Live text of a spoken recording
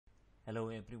Hello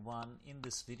everyone. In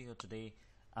this video today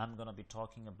I'm going to be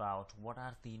talking about what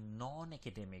are the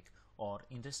non-academic or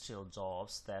industrial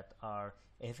jobs that are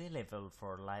available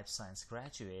for life science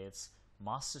graduates,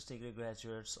 master's degree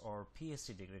graduates or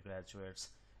PhD degree graduates,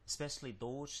 especially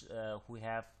those who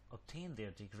have obtained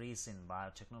their degrees in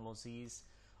biotechnologies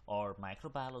or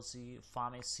microbiology,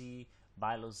 pharmacy,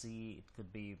 biology. It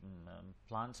could be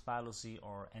plant biology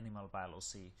or animal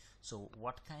biology. So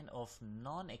what kind of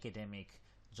non-academic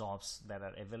jobs that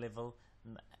are available,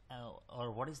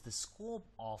 or what is the scope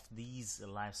of these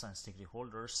life science degree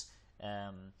holders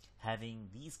having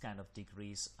these kind of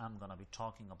degrees? I'm gonna be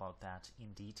talking about that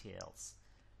in details.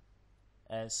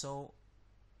 So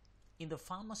in the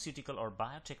pharmaceutical or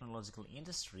biotechnological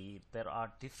industry, there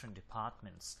are different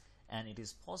departments, and it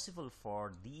is possible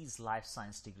for these life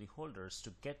science degree holders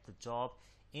to get the job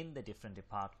in the different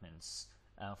departments.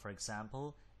 For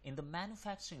example, in the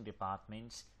manufacturing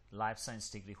department, life science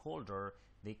degree holder,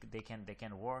 they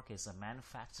can work as a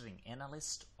manufacturing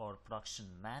analyst or production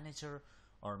manager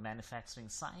or manufacturing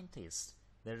scientist.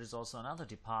 There is also another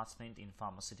department in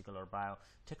pharmaceutical or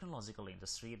biotechnological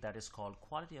industry that is called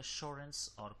quality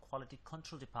assurance or quality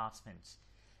control department.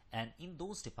 And in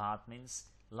those departments,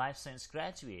 life science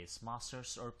graduates,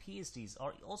 masters or PhDs,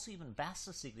 or also even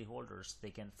bachelor's degree holders,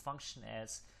 they can function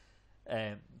as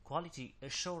quality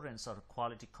assurance or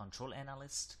quality control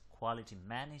analyst, quality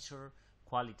manager,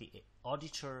 quality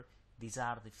auditor. These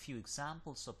are the few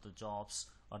examples of the jobs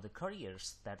or the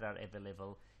careers that are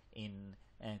available in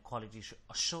quality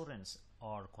assurance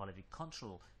or quality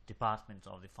control department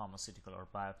of the pharmaceutical or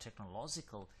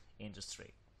biotechnological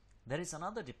industry. There is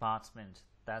another department.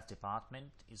 That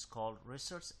department is called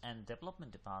research and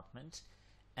development department,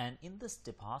 and in this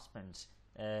department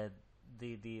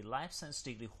the life science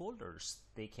degree holders,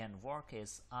 they can work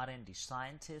as R&D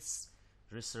scientists,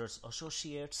 research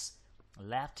associates,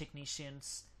 lab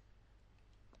technicians.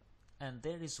 And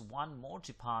there is one more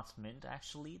department,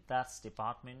 actually. That's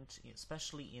department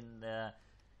especially in the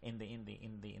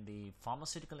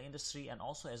pharmaceutical industry, and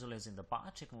also as well as in the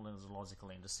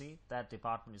biotechnological industry. That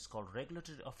department is called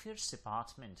regulatory affairs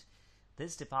department.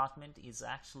 This department is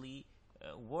actually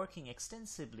working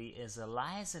extensively as a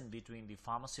liaison between the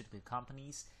pharmaceutical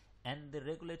companies and the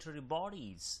regulatory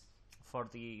bodies for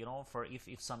the for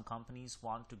if some companies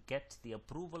want to get the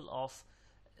approval of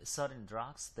certain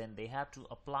drugs, then they have to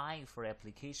apply for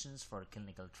applications for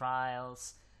clinical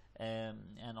trials,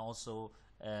 and also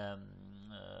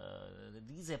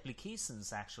these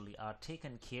applications actually are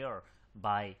taken care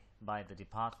by the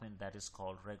department that is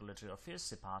called regulatory affairs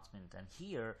department. And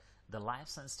here the life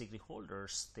science degree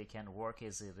holders, they can work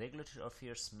as a regulatory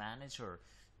affairs manager,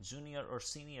 junior or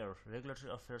senior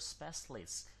regulatory affairs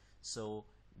specialist. So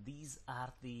these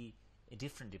are the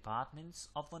different departments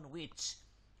upon which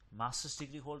master's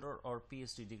degree holder or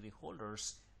PhD degree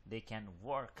holders, they can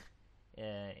work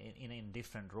in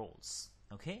different roles.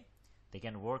 Okay, they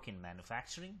can work in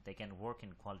manufacturing, they can work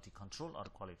in quality control or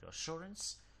quality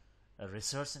assurance,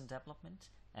 research and development,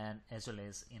 and as well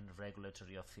as in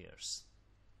regulatory affairs.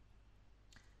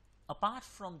 Apart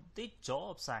from the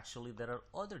jobs, actually there are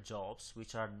other jobs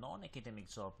which are non-academic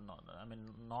job,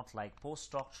 not like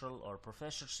postdoctoral or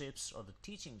professorships or the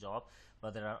teaching job,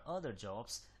 but there are other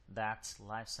jobs that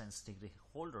life science degree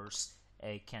holders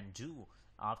can do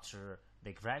after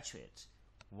they graduate.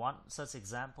 One such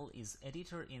example is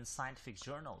editor in scientific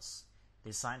journals.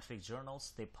 The scientific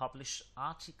journals, they publish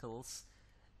articles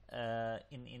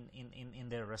in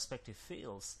their respective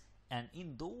fields, and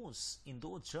in those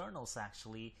journals,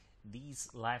 actually these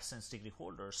life science degree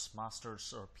holders,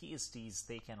 masters or PhDs,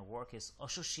 they can work as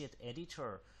associate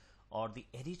editor or the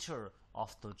editor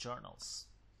of the journals.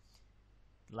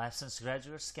 Life science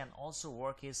graduates can also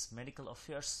work as medical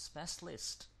affairs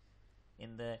specialist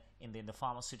in the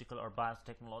pharmaceutical or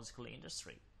biotechnological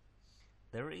industry.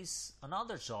 There is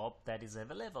another job that is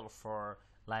available for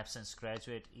life science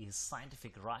graduate is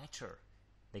scientific writer.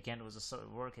 They can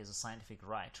work as a scientific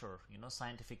writer,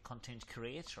 scientific content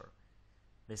creator.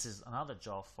 This is another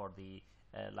job for the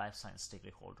life science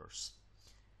degree holders.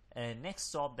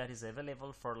 Next job that is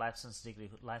available for life science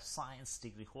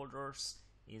degree holders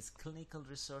is clinical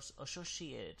research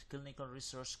associate, clinical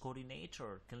research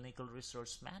coordinator, clinical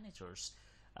research managers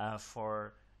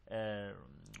for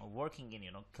working in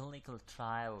clinical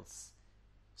trials.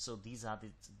 So these are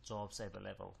the jobs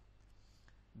available.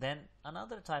 Then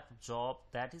another type of job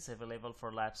that is available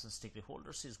for life science degree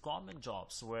holders is government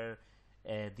jobs, where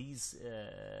these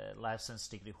life science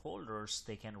degree holders,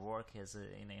 they can work as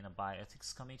in a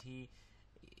bioethics committee.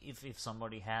 If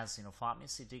somebody has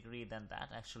pharmacy degree, then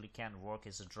that actually can work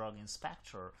as a drug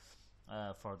inspector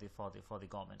for the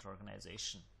government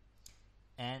organization.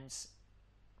 And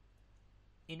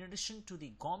in addition to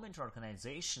the government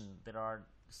organization, there are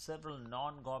several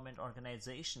non-government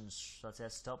organizations such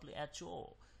as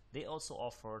WHO. They also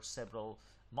offer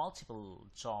multiple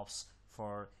jobs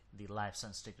for the life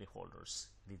science degree holders.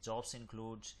 The jobs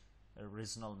include a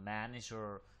regional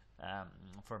manager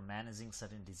for managing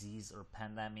certain disease or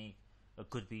pandemic. It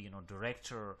could be,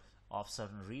 director of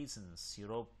certain regions,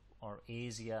 Europe or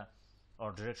Asia,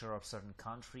 or director of certain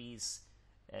countries,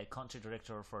 a country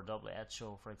director for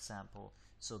WHO, for example.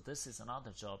 So this is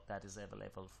another job that is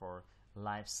available for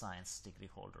life science degree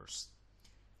holders.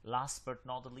 Last but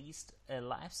not the least,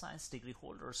 life science degree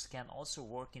holders can also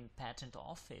work in patent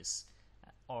office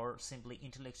or simply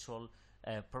intellectual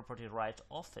property right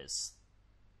office.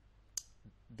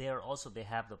 There also they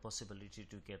have the possibility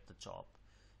to get the job.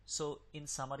 So in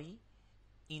summary,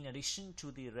 in addition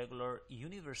to the regular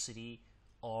university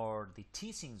or the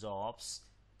teaching jobs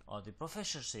or the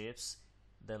professorships,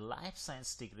 the life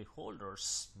science degree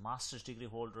holders, master's degree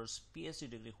holders, PhD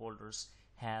degree holders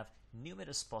have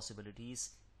numerous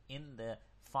possibilities in the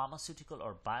pharmaceutical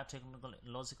or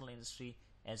biotechnological industry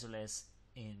as well as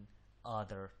in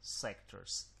other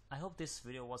sectors. I hope this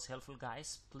video was helpful,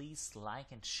 guys. Please like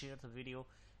and share the video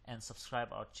and subscribe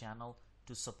our channel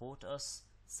to support us.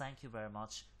 Thank you very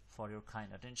much for your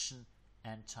kind attention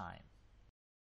and time.